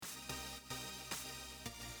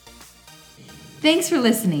Thanks for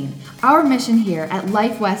listening. Our mission here at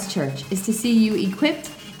Life West Church is to see you equipped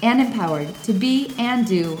and empowered to be and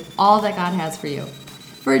do all that God has for you.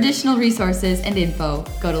 For additional resources and info,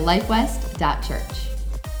 go to lifewest.church.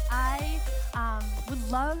 I would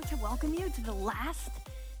love to welcome you to the last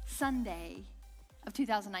Sunday of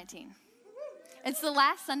 2019. It's the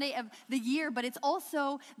last Sunday of the year, but it's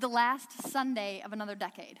also the last Sunday of another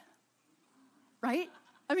decade, right?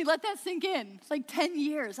 I mean, let that sink in. It's like 10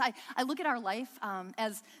 years. I look at our life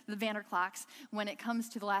as the Vanderklocks when it comes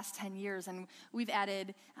to the last 10 years, and we've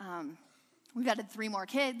added 3 more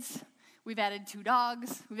kids, we've added 2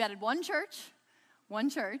 dogs, we've added one church,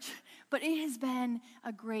 but it has been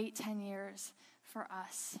a great 10 years for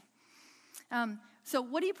us. So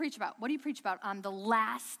what do you preach about? What do you preach about on the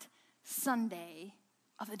last Sunday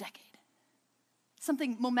of the decade?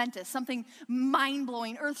 Something momentous, something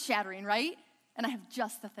mind-blowing, earth-shattering, right? And I have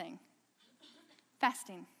just the thing.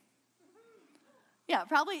 Fasting. Yeah,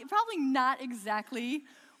 probably not exactly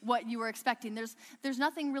what you were expecting. There's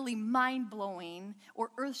nothing really mind-blowing or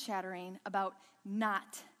earth-shattering about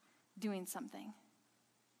not doing something.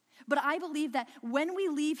 But I believe that when we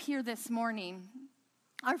leave here this morning,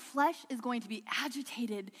 our flesh is going to be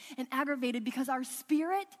agitated and aggravated because our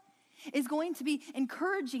spirit is going to be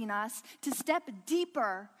encouraging us to step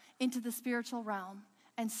deeper into the spiritual realm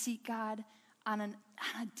and seek God on a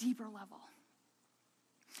deeper level.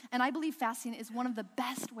 And I believe fasting is one of the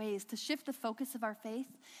best ways to shift the focus of our faith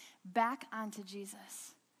back onto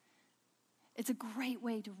Jesus. It's a great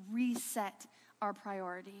way to reset our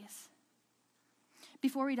priorities.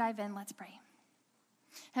 Before we dive in, let's pray.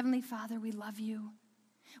 Heavenly Father, we love you.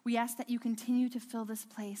 We ask that you continue to fill this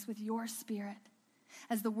place with your Spirit.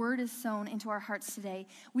 As the word is sown into our hearts today,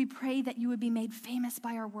 we pray that you would be made famous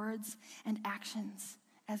by our words and actions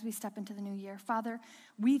as we step into the new year. Father,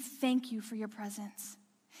 we thank you for your presence.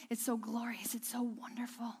 It's so glorious. It's so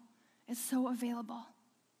wonderful. It's so available.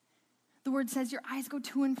 The word says your eyes go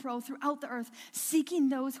to and fro throughout the earth, seeking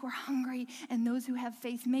those who are hungry and those who have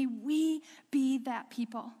faith. May we be that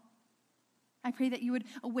people. I pray that you would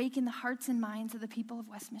awaken the hearts and minds of the people of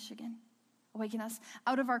West Michigan. Awaken us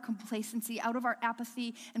out of our complacency, out of our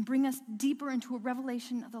apathy, and bring us deeper into a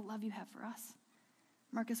revelation of the love you have for us.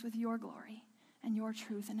 Mark us with your glory and your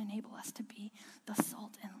truth, and enable us to be the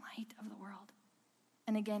salt and light of the world.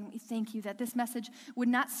 And again, we thank you that this message would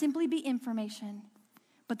not simply be information,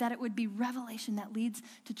 but that it would be revelation that leads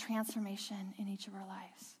to transformation in each of our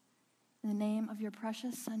lives. In the name of your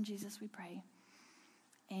precious Son, Jesus, we pray.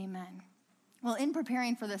 Amen. Well, in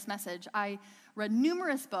preparing for this message, I read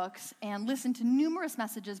numerous books and listened to numerous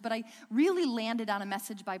messages, but I really landed on a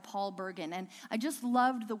message by Paul Bergen, and I just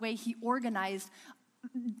loved the way he organized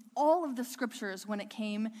all of the scriptures when it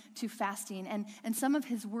came to fasting, and some of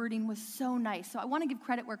his wording was so nice. So I want to give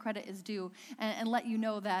credit where credit is due and let you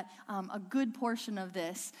know that a good portion of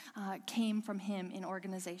this came from him in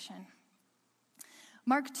organization.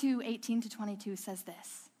 Mark 2:18-22 says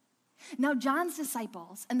this. Now John's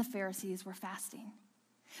disciples and the Pharisees were fasting.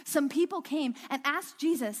 Some people came and asked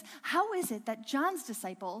Jesus, how is it that John's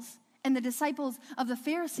disciples and the disciples of the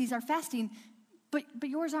Pharisees are fasting, but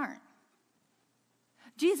yours aren't?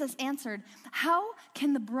 Jesus answered, how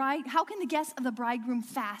can the guests of the bridegroom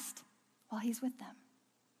fast while he's with them?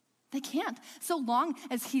 They can't, so long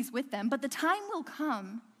as he's with them, but the time will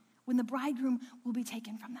come when the bridegroom will be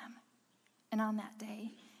taken from them. And on that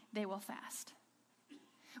day, they will fast.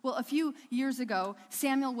 Well, a few years ago,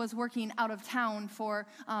 Samuel was working out of town for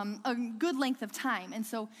a good length of time, and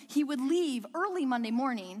so he would leave early Monday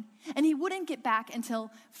morning, and he wouldn't get back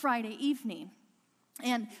until Friday evening.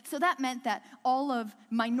 And so that meant that all of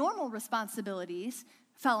my normal responsibilities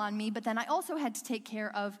fell on me, but then I also had to take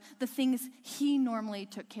care of the things he normally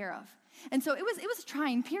took care of. And so it was a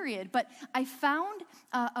trying period, but I found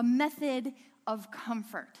a method of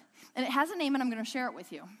comfort. And it has a name, and I'm going to share it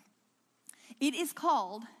with you. It is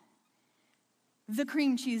called the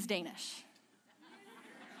cream cheese Danish.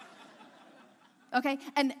 Okay?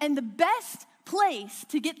 And the best place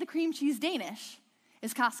to get the cream cheese Danish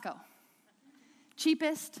is Costco.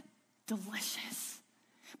 Cheapest, delicious.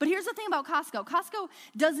 But here's the thing about Costco. Costco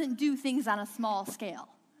doesn't do things on a small scale,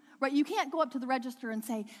 right? You can't go up to the register and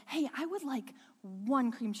say, hey, I would like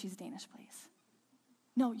 1 cream cheese Danish, please.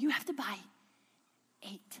 No, you have to buy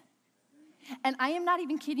 8. And I am not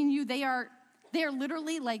even kidding you. They are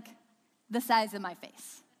literally like the size of my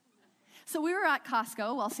face. So we were at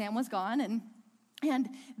Costco while Sam was gone, and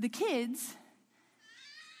the kids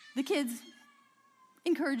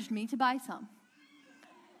encouraged me to buy some.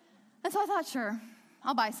 And so I thought, sure,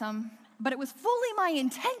 I'll buy some. But it was fully my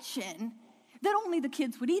intention that only the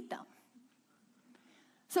kids would eat them.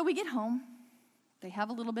 So we get home, They have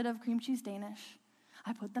a little bit of cream cheese Danish.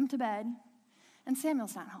 I put them to bed, and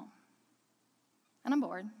Samuel's not home. And I'm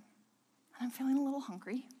bored, and I'm feeling a little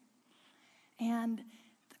hungry. And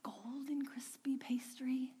the golden crispy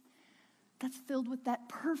pastry that's filled with that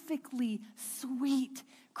perfectly sweet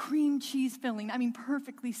cream cheese filling,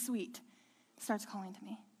 perfectly sweet, starts calling to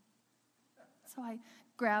me. So I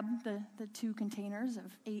grab the 2 containers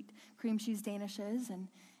of 8 cream cheese Danishes, and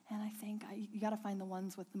I think, you got to find the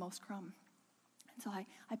ones with the most crumb. And so I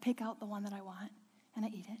pick out the one that I want, and I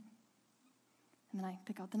eat it. And then I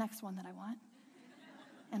pick out the next one that I want,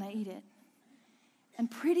 and I eat it. And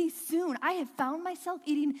pretty soon, I have found myself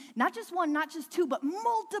eating not just 1, not just 2, but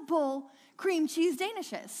multiple cream cheese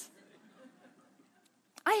Danishes.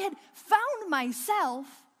 I had found myself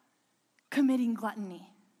committing gluttony.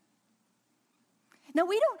 Now,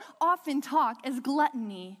 we don't often talk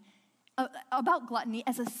about gluttony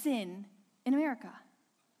as a sin in America,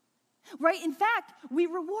 right? In fact, we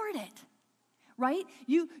reward it, right?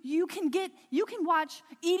 You can watch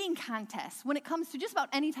eating contests when it comes to just about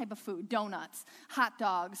any type of food, donuts, hot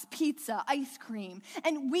dogs, pizza, ice cream,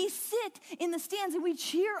 and we sit in the stands and we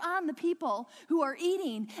cheer on the people who are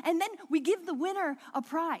eating, and then we give the winner a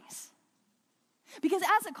prize. Because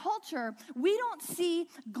as a culture, we don't see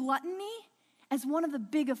gluttony as one of the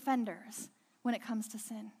big offenders when it comes to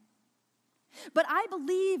sin. But I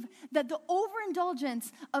believe that the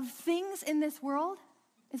overindulgence of things in this world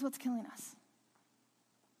is what's killing us.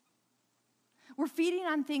 We're feeding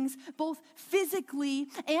on things both physically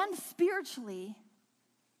and spiritually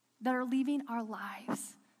that are leaving our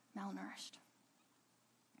lives malnourished.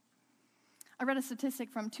 I read a statistic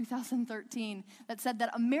from 2013 that said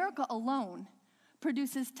that America alone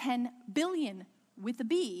produces 10 billion, with a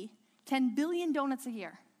B, 10 billion donuts a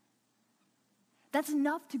year. That's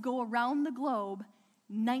enough to go around the globe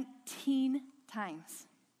 19 times.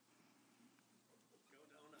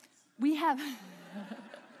 We have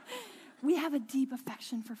a deep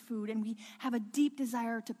affection for food, and we have a deep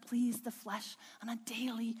desire to please the flesh on a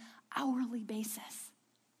daily, hourly basis.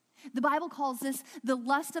 The Bible calls this the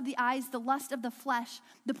lust of the eyes, the lust of the flesh,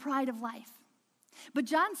 the pride of life. But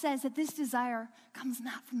John says that this desire comes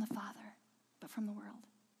not from the Father, but from the world.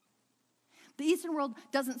 The Eastern world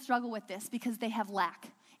doesn't struggle with this because they have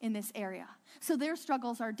lack in this area. So their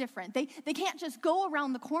struggles are different. They can't just go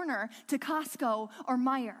around the corner to Costco or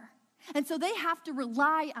Meijer. And so they have to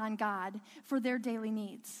rely on God for their daily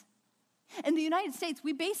needs. In the United States,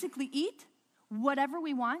 we basically eat whatever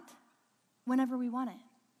we want, whenever we want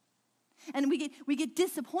it. And we get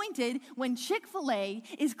disappointed when Chick-fil-A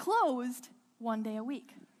is closed one day a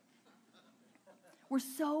week. We're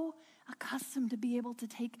so accustomed to be able to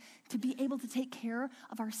take care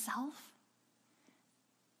of ourselves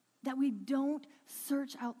that we don't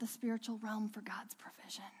search out the spiritual realm for God's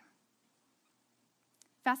provision.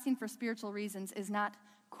 Fasting for spiritual reasons is not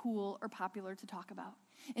cool or popular to talk about.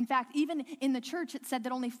 In fact, even in the church, it said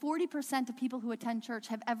that only 40% of people who attend church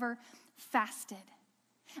have ever fasted.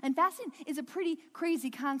 And fasting is a pretty crazy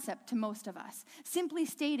concept to most of us. Simply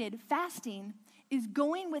stated, fasting is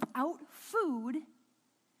going without food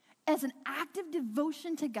as an active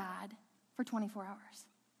devotion to God for 24 hours.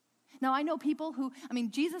 Now, I know people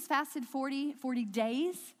Jesus fasted 40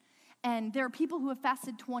 days, and there are people who have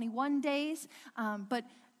fasted 21 days, but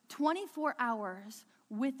 24 hours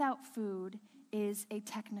without food is a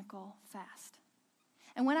technical fast.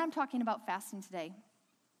 And when I'm talking about fasting today,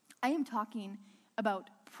 I am talking about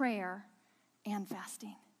prayer and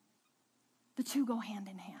fasting. The two go hand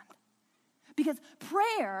in hand. Because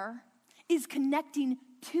prayer is connecting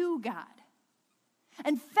to God,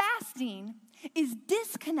 and fasting is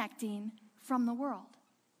disconnecting from the world.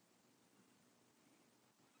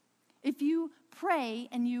 If you pray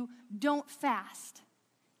and you don't fast,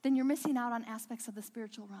 then you're missing out on aspects of the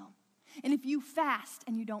spiritual realm. And if you fast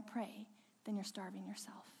and you don't pray, then you're starving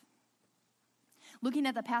yourself. Looking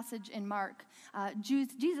at the passage in Mark,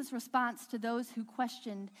 Jesus' response to those who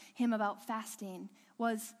questioned him about fasting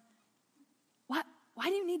was, "What? Why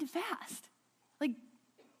do you need to fast?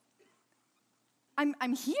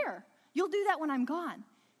 I'm here. You'll do that when I'm gone."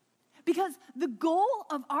 Because the goal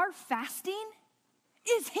of our fasting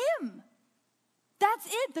is him. That's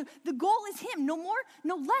it. The goal is him. No more,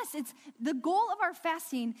 no less. It's the goal of our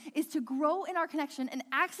fasting is to grow in our connection and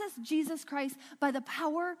access Jesus Christ by the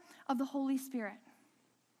power of the Holy Spirit.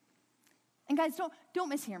 And guys,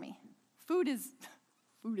 don't mishear me. Food is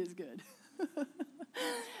good.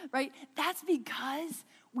 Right? That's because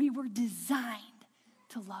we were designed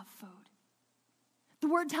to love food. The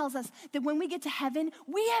word tells us that when we get to heaven,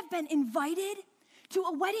 we have been invited to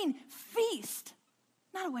a wedding feast,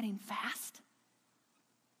 not a wedding fast.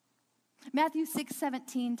 Matthew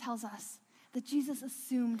 6:17 tells us that Jesus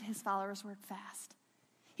assumed his followers would fast.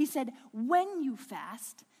 He said, when you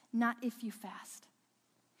fast, not if you fast.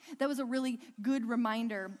 That was a really good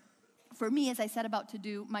reminder for me as I set about to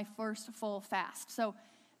do my first full fast. So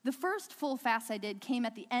the first full fast I did came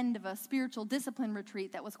at the end of a spiritual discipline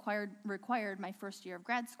retreat that was required my first year of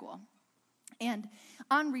grad school. And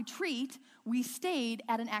on retreat, we stayed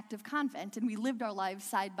at an active convent, and we lived our lives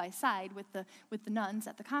side by side with the nuns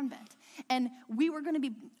at the convent. And we were going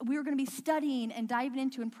to be studying and diving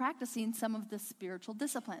into and practicing some of the spiritual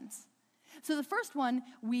disciplines. So the first one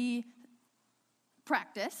we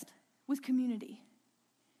practiced was community.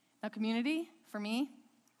 Now, community, for me,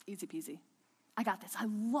 easy peasy. I got this. I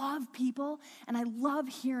love people, and I love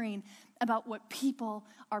hearing about what people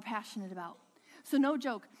are passionate about. So no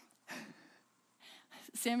joke,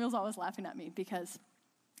 Samuel's always laughing at me because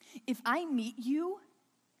if I meet you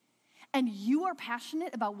and you are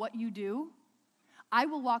passionate about what you do, I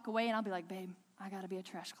will walk away and I'll be like, babe, I got to be a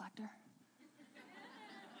trash collector.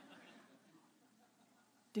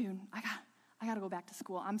 Dude, I got to go back to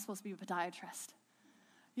school. I'm supposed to be a podiatrist.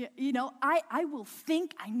 Yeah, you know, I will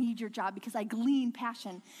think I need your job because I glean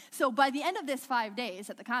passion. So by the end of this 5 days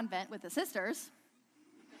at the convent with the sisters,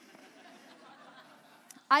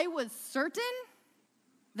 I was certain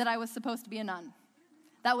that I was supposed to be a nun.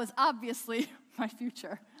 That was obviously my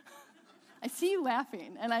future. I see you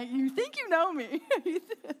laughing, and you think you know me.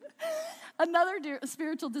 Another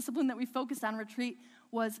spiritual discipline that we focused on retreat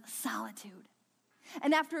was solitude.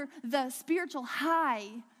 And after the spiritual high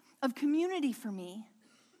of community for me,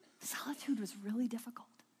 solitude was really difficult.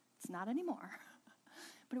 It's not anymore,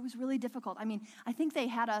 but it was really difficult. I mean, I think they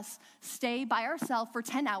had us stay by ourselves for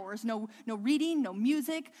 10 hours. No reading, no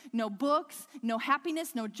music, no books, no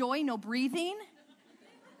happiness, no joy, no breathing.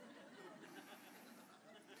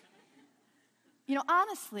 You know,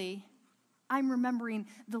 honestly, I'm remembering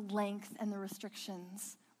the length and the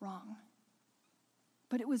restrictions wrong.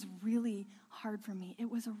 But it was really hard for me.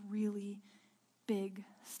 It was a really big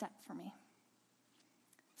step for me.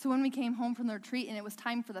 So when we came home from the retreat and it was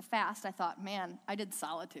time for the fast, I thought, man, I did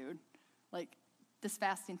solitude. Like, this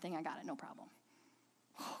fasting thing, I got it, no problem.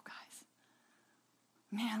 Oh, guys,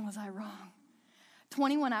 man, was I wrong.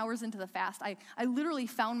 21 hours into the fast, I literally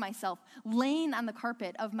found myself laying on the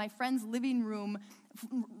carpet of my friend's living room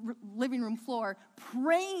floor,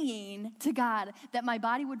 praying to God that my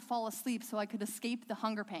body would fall asleep so I could escape the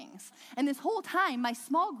hunger pangs. And this whole time, my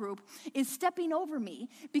small group is stepping over me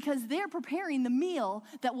because they're preparing the meal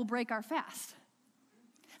that will break our fast.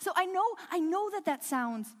 So I know that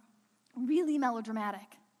sounds really melodramatic.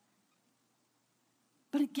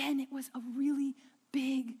 But again, it was a really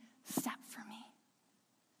big step for me.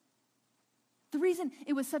 The reason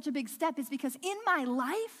it was such a big step is because in my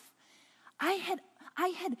life, I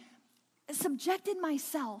had subjected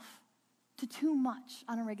myself to too much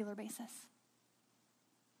on a regular basis.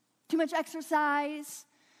 Too much exercise,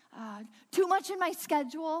 too much in my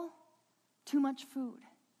schedule, too much food.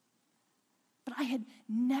 But I had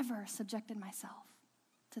never subjected myself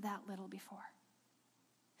to that little before.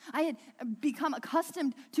 I had become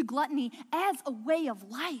accustomed to gluttony as a way of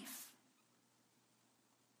life.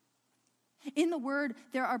 In the Word,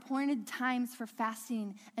 there are appointed times for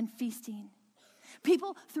fasting and feasting.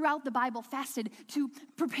 People throughout the Bible fasted to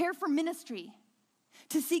prepare for ministry,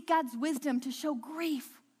 to seek God's wisdom, to show grief,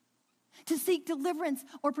 to seek deliverance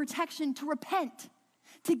or protection, to repent,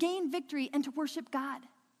 to gain victory, and to worship God.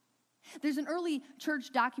 There's an early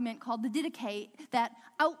church document called the Didache that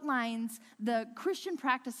outlines the Christian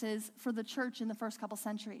practices for the church in the first couple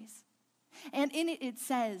centuries. And in it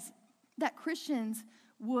says that Christians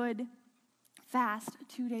would fast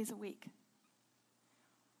 2 days a week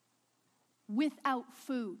without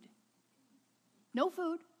food. No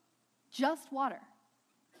food, just water.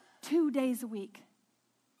 2 days a week.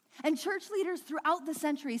 And church leaders throughout the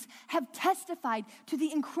centuries have testified to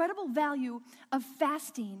the incredible value of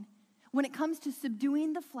fasting when it comes to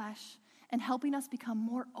subduing the flesh and helping us become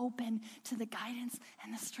more open to the guidance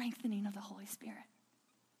and the strengthening of the Holy Spirit.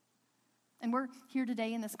 And we're here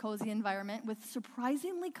today in this cozy environment with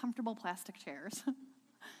surprisingly comfortable plastic chairs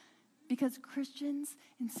because Christians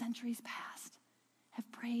in centuries past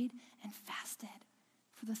have prayed and fasted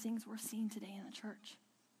for the things we're seeing today in the church.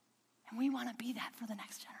 And we want to be that for the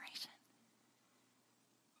next generation.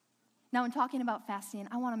 Now, in talking about fasting,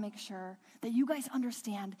 I want to make sure that you guys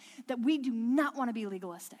understand that we do not want to be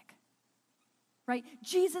legalistic, right?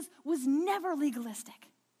 Jesus was never legalistic.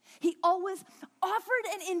 He always offered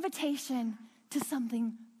an invitation to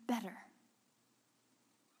something better.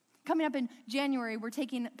 coming up in January, we're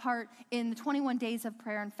taking part in the 21 days of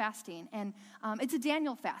prayer and fasting. And it's a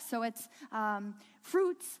Daniel fast, so it's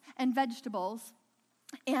fruits and vegetables.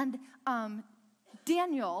 And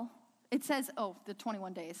Daniel, it says, the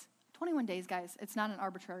 21 days. 21 days, guys, it's not an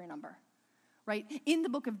arbitrary number, right? In the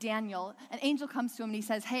book of Daniel, an angel comes to him and he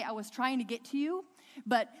says, hey, I was trying to get to you,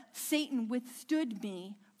 but Satan withstood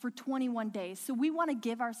me for 21 days. So we want to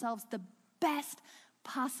give ourselves the best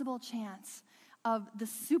possible chance of the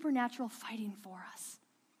supernatural fighting for us.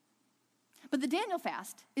 But the Daniel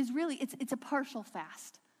fast is really, it's a partial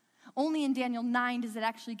fast. Only in Daniel 9 does it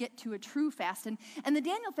actually get to a true fast. And the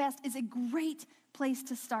Daniel fast is a great place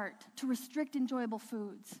to start, to restrict enjoyable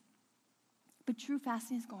foods. But true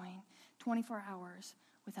fasting is going 24 hours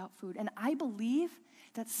without food. And I believe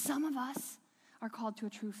that some of us are called to a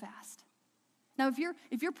true fast. Now, if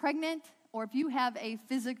you're pregnant or if you have a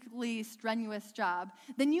physically strenuous job,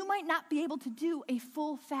 then you might not be able to do a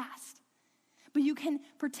full fast. But you can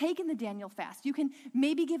partake in the Daniel fast. You can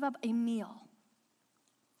maybe give up a meal.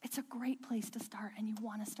 It's a great place to start, and you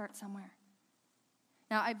want to start somewhere.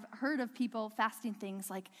 Now, I've heard of people fasting things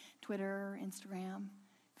like Twitter, Instagram,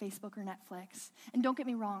 Facebook, or Netflix. And don't get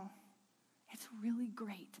me wrong, it's really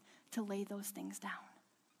great to lay those things down.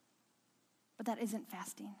 But that isn't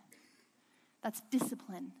fasting. That's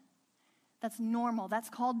discipline. That's normal. That's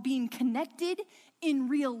called being connected in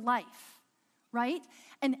real life, right?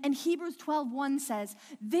 And Hebrews 12:1 says,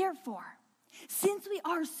 therefore, since we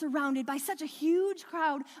are surrounded by such a huge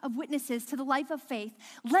crowd of witnesses to the life of faith,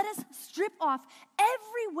 let us strip off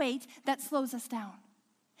every weight that slows us down,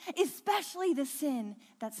 especially the sin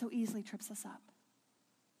that so easily trips us up.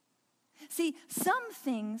 See, some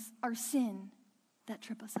things are sin that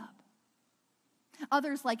trip us up.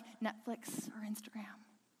 Others, like Netflix or Instagram,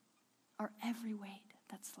 are every weight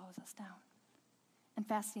that slows us down. And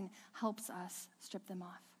fasting helps us strip them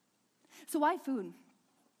off. So why food?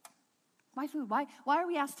 Why food? Why are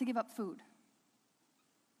we asked to give up food?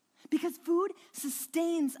 Because food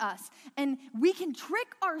sustains us, and we can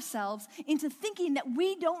trick ourselves into thinking that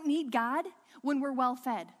we don't need God when we're well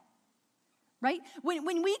fed, right?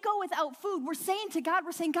 When we go without food, we're saying, God,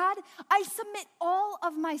 I submit all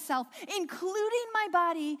of myself, including my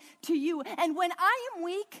body, to you. And when I am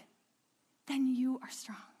weak, then you are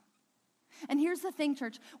strong. And here's the thing,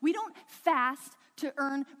 church. We don't fast to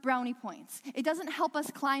earn brownie points. It doesn't help us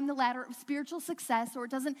climb the ladder of spiritual success, or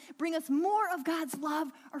it doesn't bring us more of God's love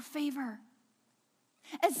or favor.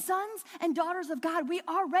 As sons and daughters of God, we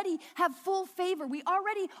already have full favor. We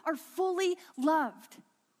already are fully loved.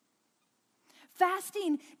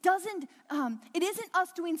 Fasting it isn't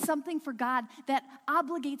us doing something for God that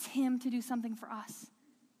obligates him to do something for us.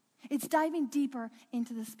 It's diving deeper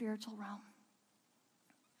into the spiritual realm.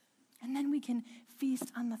 And then we can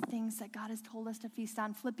feast on the things that God has told us to feast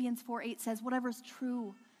on. Philippians 4:8 says, whatever is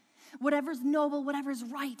true, whatever is noble, whatever is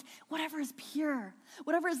right, whatever is pure,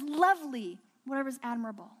 whatever is lovely, whatever is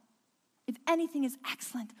admirable. If anything is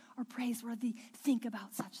excellent or praiseworthy, think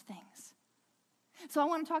about such things. So I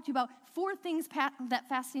want to talk to you about 4 things that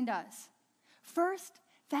fasting does. First,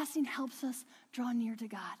 fasting helps us draw near to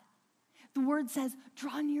God. The word says,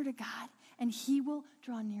 draw near to God, and he will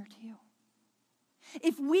draw near to you.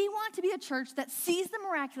 If we want to be a church that sees the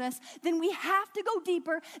miraculous, then we have to go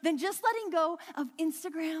deeper than just letting go of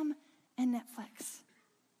Instagram and Netflix.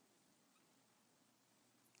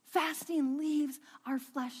 Fasting leaves our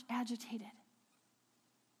flesh agitated.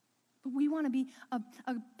 But we want to be a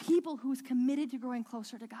people who's committed to growing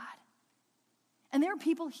closer to God. And there are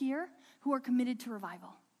people here who are committed to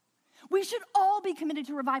revival. We should all be committed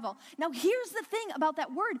to revival. Now, here's the thing about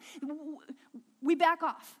that word. We back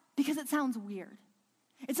off because it sounds weird.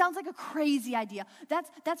 It sounds like a crazy idea.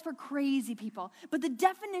 That's for crazy people. But the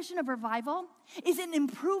definition of revival is an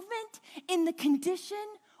improvement in the condition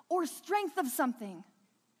or strength of something.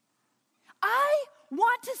 I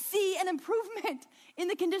want to see an improvement in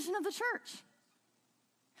the condition of the church.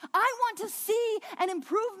 I want to see an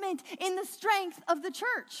improvement in the strength of the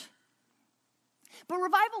church. But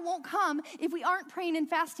revival won't come if we aren't praying and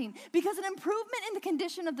fasting, because an improvement in the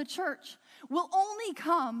condition of the church will only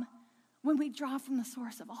come when we draw from the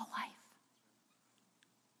source of all life.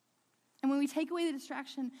 And when we take away the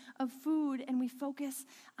distraction of food and we focus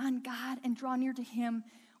on God and draw near to him,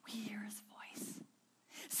 we hear his voice.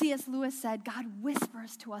 C.S. Lewis said, God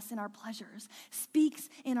whispers to us in our pleasures, speaks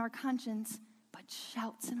in our conscience, but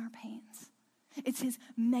shouts in our pains. It's his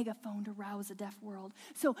megaphone to rouse a deaf world.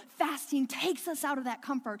 So fasting takes us out of that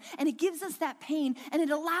comfort, and it gives us that pain, and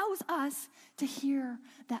it allows us to hear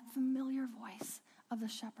that familiar voice of the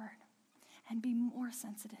shepherd and be more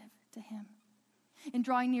sensitive to him. In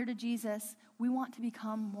drawing near to Jesus, we want to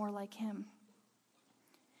become more like him.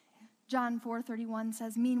 John 4:31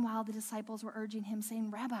 says, "Meanwhile, the disciples were urging him,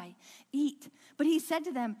 saying, 'Rabbi, eat.' But he said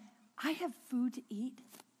to them, 'I have food to eat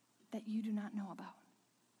that you do not know about.'"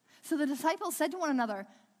 So the disciples said to one another,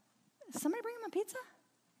 "Somebody bring him a pizza?"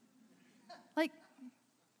 Like,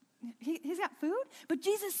 he's got food? But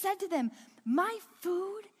Jesus said to them, "My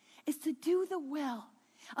food is to do the will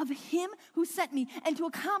of him who sent me and to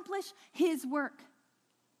accomplish his work."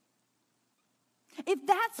 If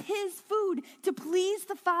that's his food, to please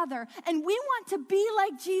the Father, and we want to be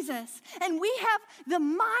like Jesus, and we have the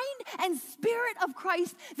mind and spirit of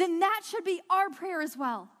Christ, then that should be our prayer as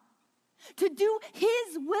well. To do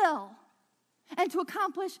his will and to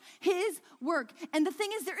accomplish his work. And the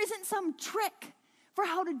thing is, there isn't some trick for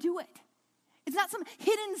how to do it. It's not some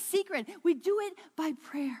hidden secret. We do it by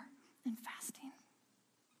prayer and fasting.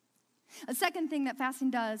 A second thing that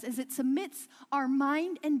fasting does is it submits our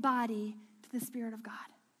mind and body to the Spirit of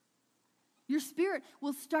God. Your spirit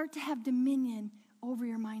will start to have dominion over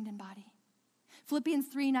your mind and body. Philippians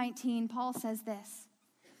 3:19, Paul says this,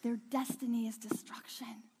 "Their destiny is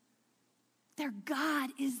destruction. Their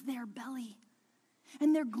God is their belly,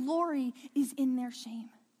 and their glory is in their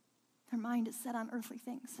shame." Their mind is set on earthly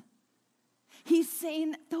things. He's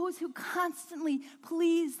saying that those who constantly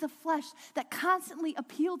please the flesh, that constantly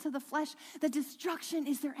appeal to the flesh, that destruction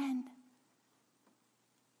is their end.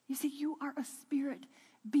 You see, you are a spirit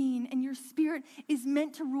being, and your spirit is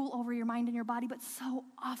meant to rule over your mind and your body, but so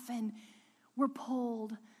often we're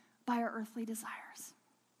pulled by our earthly desires.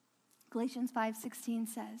 Galatians 5:16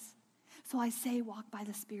 says, "So I say, walk by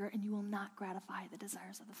the Spirit, and you will not gratify the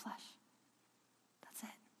desires of the flesh." That's it.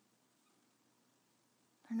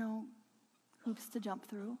 There are no hoops to jump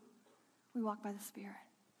through. We walk by the Spirit.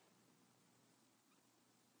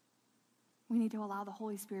 We need to allow the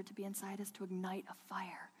Holy Spirit to be inside us to ignite a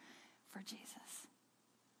fire for Jesus.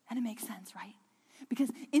 And it makes sense, right?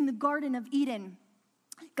 Because in the Garden of Eden,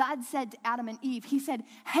 God said to Adam and Eve, he said,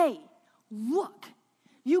 "Hey, look,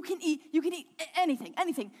 you can eat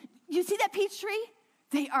anything. You see that peach tree?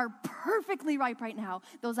 They are perfectly ripe right now.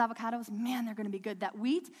 Those avocados, man, they're going to be good. That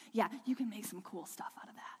wheat, yeah, you can make some cool stuff out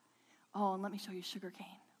of that. Oh, and let me show you sugar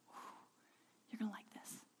cane. You're going to like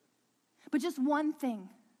this." But just one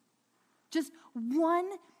thing. Just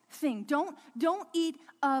one thing. Don't eat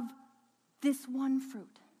of this one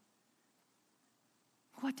fruit.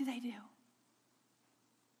 What do?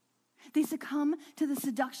 They succumb to the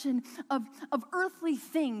seduction of earthly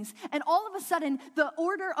things. And all of a sudden, the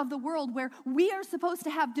order of the world where we are supposed to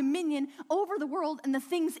have dominion over the world and the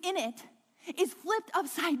things in it is flipped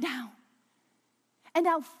upside down. And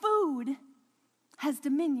now food has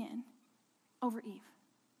dominion over Eve.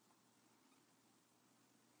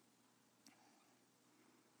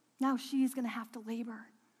 Now she's going to have to labor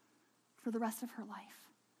for the rest of her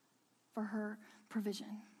life for her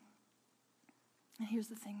provision. And here's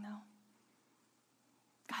the thing, though.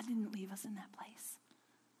 God didn't leave us in that place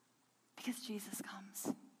because Jesus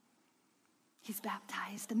comes. He's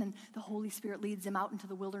baptized, and then the Holy Spirit leads him out into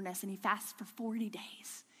the wilderness, and he fasts for 40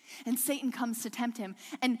 days. And Satan comes to tempt him.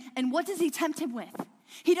 And what does he tempt him with?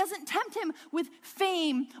 He doesn't tempt him with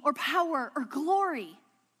fame or power or glory.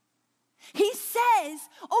 He says,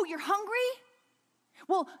 "Oh, you're hungry?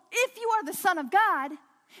 Well, if you are the Son of God,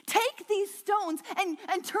 take these stones and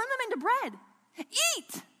turn them into bread.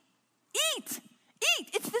 Eat.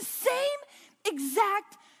 It's the same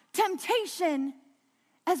exact temptation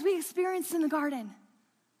as we experienced in the garden.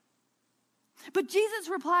 But Jesus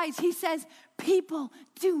replies, he says, "People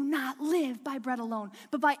do not live by bread alone,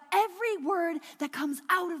 but by every word that comes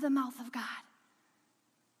out of the mouth of God."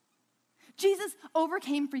 Jesus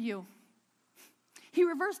overcame for you. He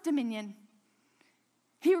reversed dominion.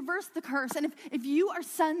 He reversed the curse. And if you are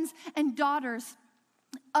sons and daughters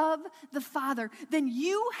of the Father, then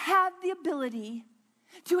you have the ability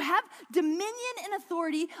to have dominion and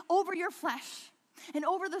authority over your flesh and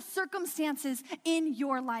over the circumstances in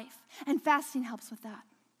your life. And fasting helps with that.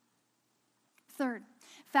 Third,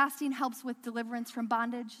 fasting helps with deliverance from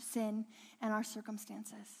bondage, sin, and our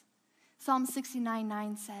circumstances. Psalm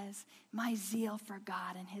 69:9 says, "My zeal for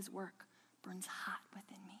God and his work burns hot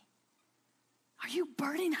within me." Are you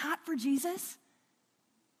burning hot for Jesus?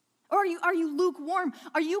 Or are you lukewarm?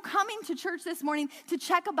 Are you coming to church this morning to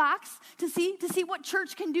check a box to see what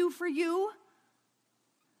church can do for you?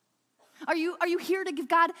 Are you here to give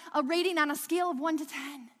God a rating on a scale of 1 to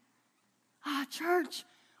 10? Church,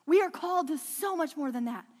 we are called to so much more than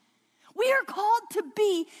that. We are called to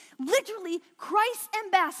be literally Christ's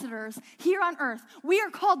ambassadors here on earth. We are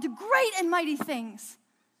called to great and mighty things.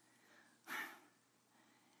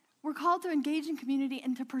 We're called to engage in community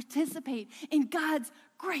and to participate in God's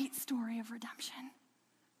great story of redemption.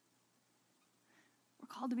 We're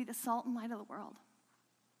called to be the salt and light of the world.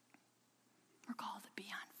 We're called to be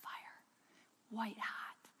on fire, white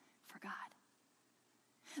hot for God.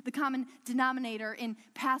 The common denominator in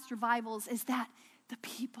past revivals is that the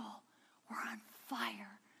people were on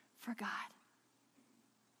fire for God.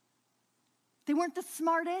 They weren't the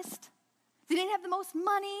smartest. They didn't have the most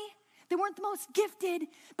money. They weren't the most gifted,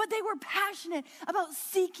 but they were passionate about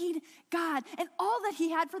seeking God and all that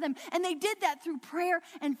he had for them. And they did that through prayer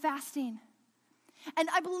and fasting. And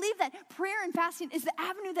I believe that prayer and fasting is the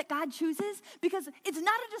avenue that God chooses because it's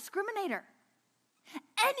not a discriminator.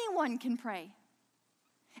 Anyone can pray.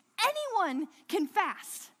 Anyone can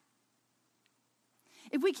fast.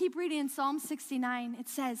 If we keep reading in Psalm 69, it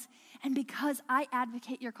says, "And because I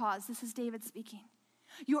advocate your cause," this is David speaking,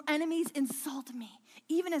 "your enemies insult me,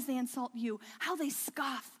 even as they insult you. How they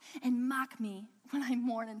scoff and mock me when I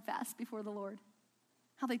mourn and fast before the Lord.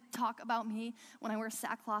 How they talk about me when I wear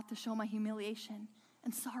sackcloth to show my humiliation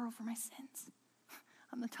and sorrow for my sins.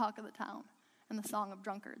 I'm the talk of the town and the song of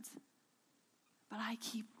drunkards. But I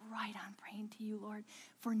keep right on praying to you, Lord,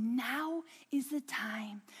 for now is the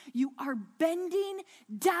time. You are bending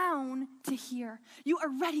down to hear. You are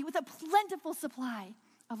ready with a plentiful supply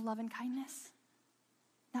of love and kindness.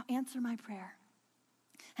 Now answer my prayer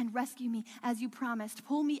and rescue me as you promised.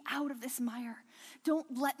 Pull me out of this mire.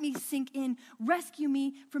 Don't let me sink in. Rescue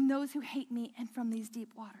me from those who hate me and from these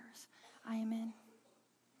deep waters I am in."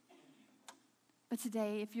 But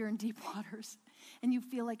today, if you're in deep waters and you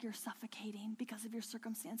feel like you're suffocating because of your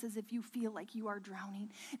circumstances, if you feel like you are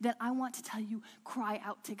drowning, then I want to tell you, cry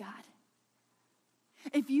out to God.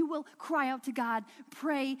 If you will cry out to God,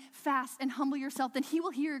 pray, fast, and humble yourself, then he will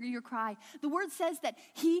hear your cry. The word says that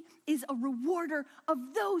he is a rewarder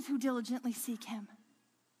of those who diligently seek him.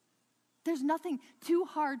 There's nothing too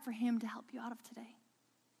hard for him to help you out of today.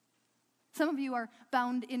 Some of you are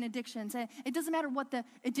bound in addictions. It doesn't matter what the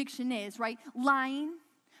addiction is, right? Lying,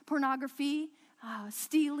 pornography,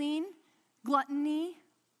 stealing, gluttony.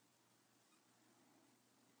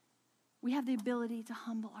 We have the ability to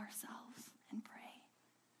humble ourselves and pray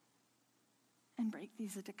and break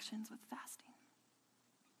these addictions with fasting.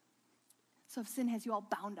 So if sin has you all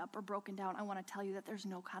bound up or broken down, I want to tell you that there's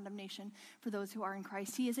no condemnation for those who are in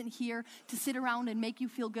Christ. He isn't here to sit around and make you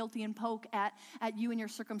feel guilty and poke at you and your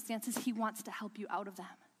circumstances. He wants to help you out of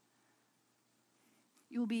them.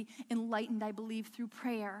 You will be enlightened, I believe, through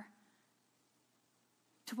prayer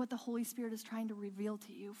to what the Holy Spirit is trying to reveal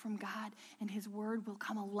to you from God, and his word will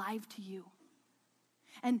come alive to you.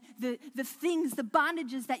 And the things, the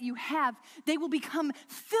bondages that you have, they will become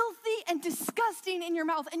filthy and disgusting in your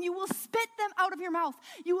mouth, and you will spit them out of your mouth.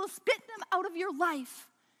 You will spit them out of your life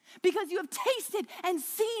because you have tasted and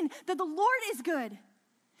seen that the Lord is good,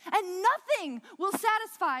 and nothing will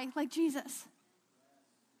satisfy like Jesus.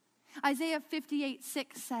 Isaiah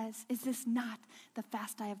 58:6 says, "Is this not the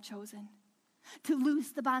fast I have chosen? To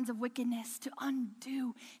loose the bonds of wickedness, to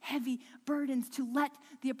undo heavy burdens, to let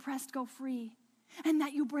the oppressed go free, and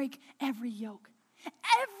that you break every yoke."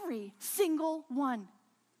 Every single one.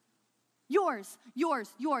 Yours,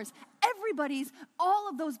 yours, yours. Everybody's, all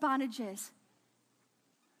of those bondages.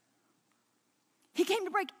 He came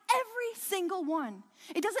to break every single one.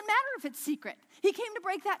 It doesn't matter if it's secret. He came to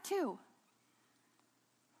break that too.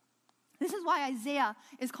 This is why Isaiah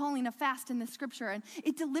is calling a fast in the scripture, and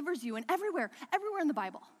it delivers you. And everywhere in the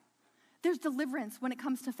Bible, there's deliverance when it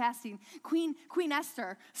comes to fasting. Queen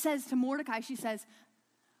Esther says to Mordecai, she says,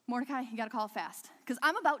 "Mordecai, you got to call a fast because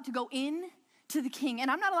I'm about to go in to the king,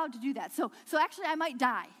 and I'm not allowed to do that. So actually, I might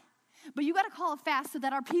die. But you got to call a fast so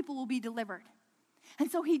that our people will be delivered."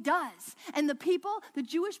 And so he does. And the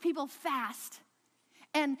Jewish people fast,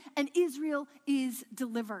 and Israel is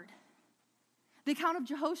delivered. The account of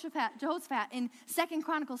Jehoshaphat in 2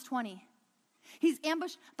 Chronicles 20. He's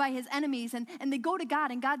ambushed by his enemies, and they go to God,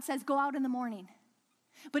 and God says, "Go out in the morning."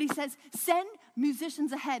 But he says, "Send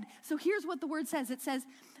musicians ahead." So here's what the word says. It says,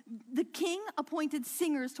 the king appointed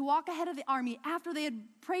singers to walk ahead of the army after they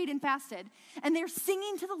had prayed and fasted, and they're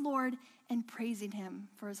singing to the Lord and praising him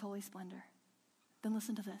for his holy splendor. Then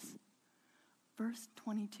listen to this. Verse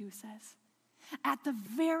 22 says, "At the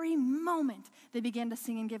very moment they began to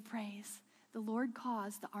sing and give praise, the Lord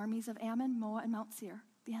caused the armies of Ammon, Moab, and Mount Seir,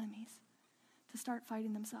 the enemies, to start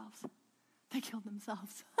fighting themselves." They killed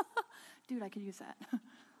themselves. Dude, I could use that.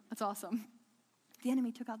 That's awesome. The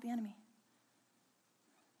enemy took out the enemy.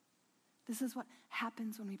 This is what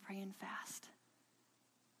happens when we pray and fast,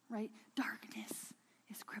 right? Darkness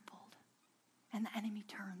is crippled, and the enemy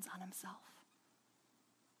turns on himself.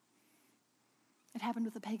 It happened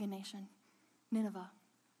with a pagan nation, Nineveh.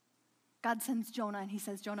 God sends Jonah, and he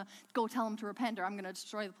says, Jonah, go tell him to repent or I'm going to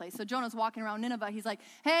destroy the place. So Jonah's walking around Nineveh. He's like,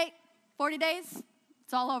 hey, 40 days,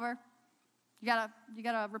 it's all over. You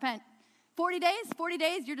gotta repent. 40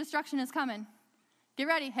 days, your destruction is coming. Get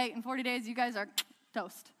ready. Hey, in 40 days, you guys are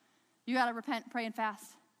toast. You got to repent, pray, and fast.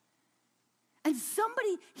 And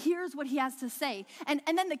somebody hears what he has to say. And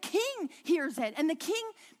then the king hears it. And the king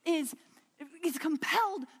is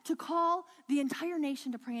compelled to call the entire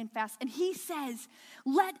nation to pray and fast. And he says,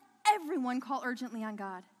 let everyone call urgently on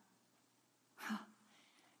God.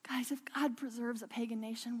 Guys, if God preserves a pagan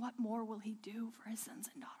nation, what more will he do for his sons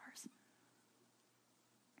and daughters?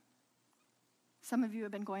 Some of you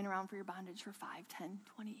have been going around for your bondage for 5, 10,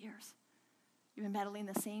 20 years. You've been battling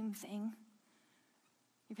the same thing.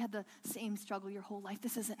 You've had the same struggle your whole life.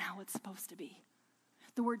 This isn't how it's supposed to be.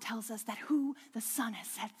 The word tells us that who the Son has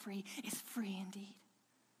set free is free indeed.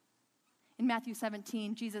 In Matthew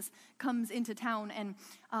 17, Jesus comes into town and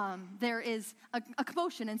there is a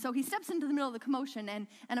commotion. And so he steps into the middle of the commotion and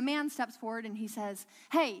a man steps forward and he says,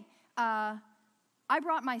 hey, I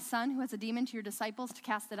brought my son who has a demon to your disciples to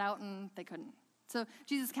cast it out and they couldn't. So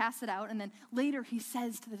Jesus casts it out, and then later he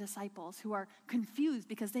says to the disciples who are confused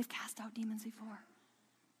because they've cast out demons before,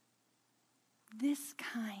 this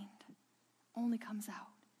kind only comes out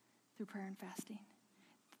through prayer and fasting.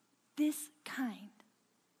 This kind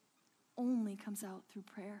only comes out through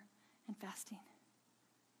prayer and fasting.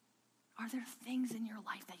 Are there things in your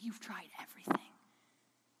life that you've tried everything,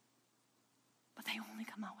 but they only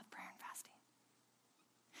come out with prayer and fasting?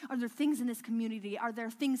 Are there things in this community, are there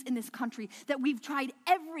things in this country that we've tried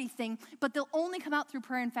everything, but they'll only come out through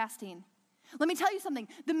prayer and fasting? Let me tell you something.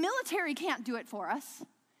 The military can't do it for us.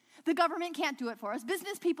 The government can't do it for us.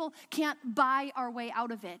 Business people can't buy our way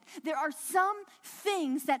out of it. There are some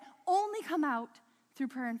things that only come out through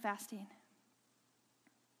prayer and fasting.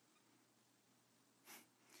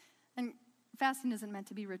 And fasting isn't meant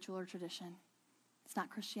to be ritual or tradition. It's not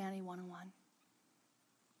Christianity 101.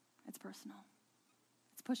 It's personal.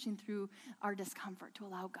 It's pushing through our discomfort to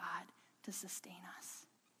allow God to sustain us.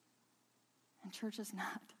 And church is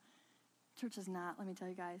not, let me tell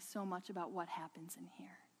you guys, so much about what happens in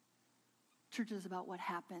here. Church is about what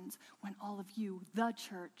happens when all of you, the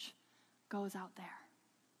church, goes out there.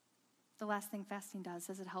 The last thing fasting does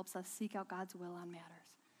is it helps us seek out God's will on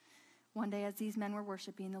matters. One day as these men were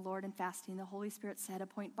worshiping the Lord and fasting, the Holy Spirit said,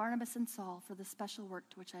 appoint Barnabas and Saul for the special work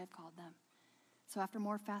to which I have called them. So after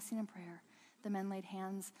more fasting and prayer, the men laid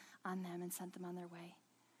hands on them and sent them on their way.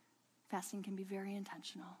 Fasting can be very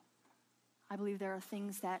intentional. I believe there are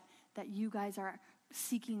things that you guys are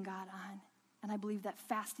seeking God on. And I believe that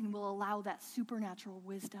fasting will allow that supernatural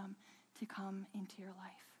wisdom to come into your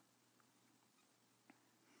life.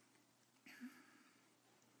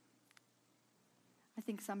 I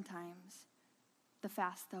think sometimes the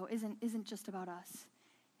fast, though, isn't just about us.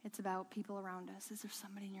 It's about people around us. Is there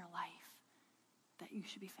somebody in your life that you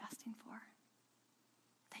should be fasting for?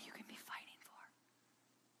 That you can be fighting for?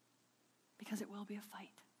 Because it will be a fight.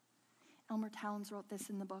 Elmer Towns wrote this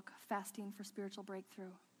in the book, Fasting for Spiritual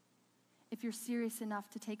Breakthrough. If you're serious enough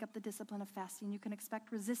to take up the discipline of fasting, you can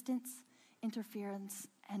expect resistance, interference,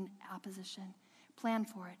 and opposition. Plan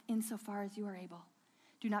for it insofar as you are able.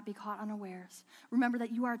 Do not be caught unawares. Remember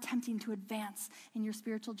that you are attempting to advance in your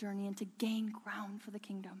spiritual journey and to gain ground for the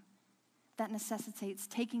kingdom. That necessitates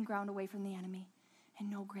taking ground away from the enemy, and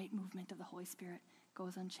no great movement of the Holy Spirit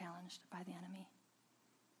goes unchallenged by the enemy.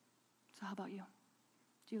 So how about you?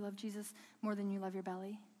 Do you love Jesus more than you love your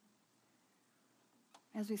belly?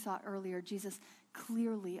 As we saw earlier, Jesus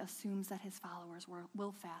clearly assumes that his followers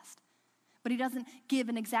will fast. But he doesn't give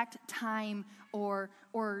an exact time or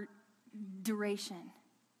duration.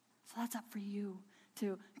 So that's up for you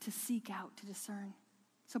to seek out, to discern.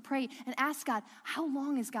 So pray and ask God, how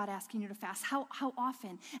long is God asking you to fast? How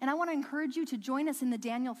often? And I want to encourage you to join us in the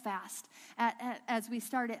Daniel fast as we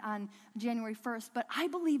start it on January 1st. But I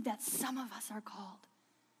believe that some of us are called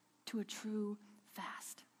to a true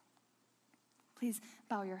fast. Please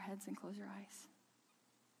bow your heads and close your eyes.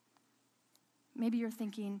 Maybe you're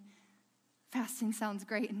thinking, fasting sounds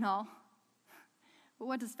great and all, but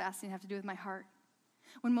what does fasting have to do with my heart?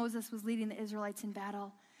 When Moses was leading the Israelites in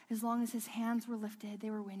battle, as long as his hands were lifted, they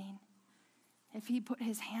were winning. If he put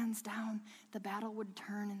his hands down, the battle would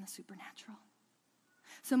turn in the supernatural.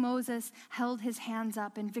 So Moses held his hands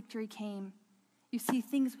up and victory came. You see,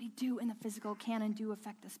 things we do in the physical can and do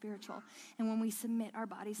affect the spiritual. And when we submit our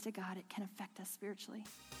bodies to God, it can affect us spiritually.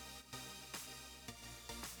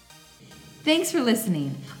 Thanks for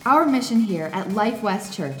listening. Our mission here at Life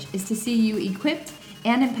West Church is to see you equipped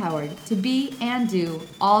and empowered to be and do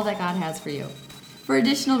all that God has for you. For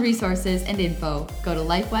additional resources and info, go to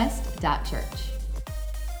lifewest.church.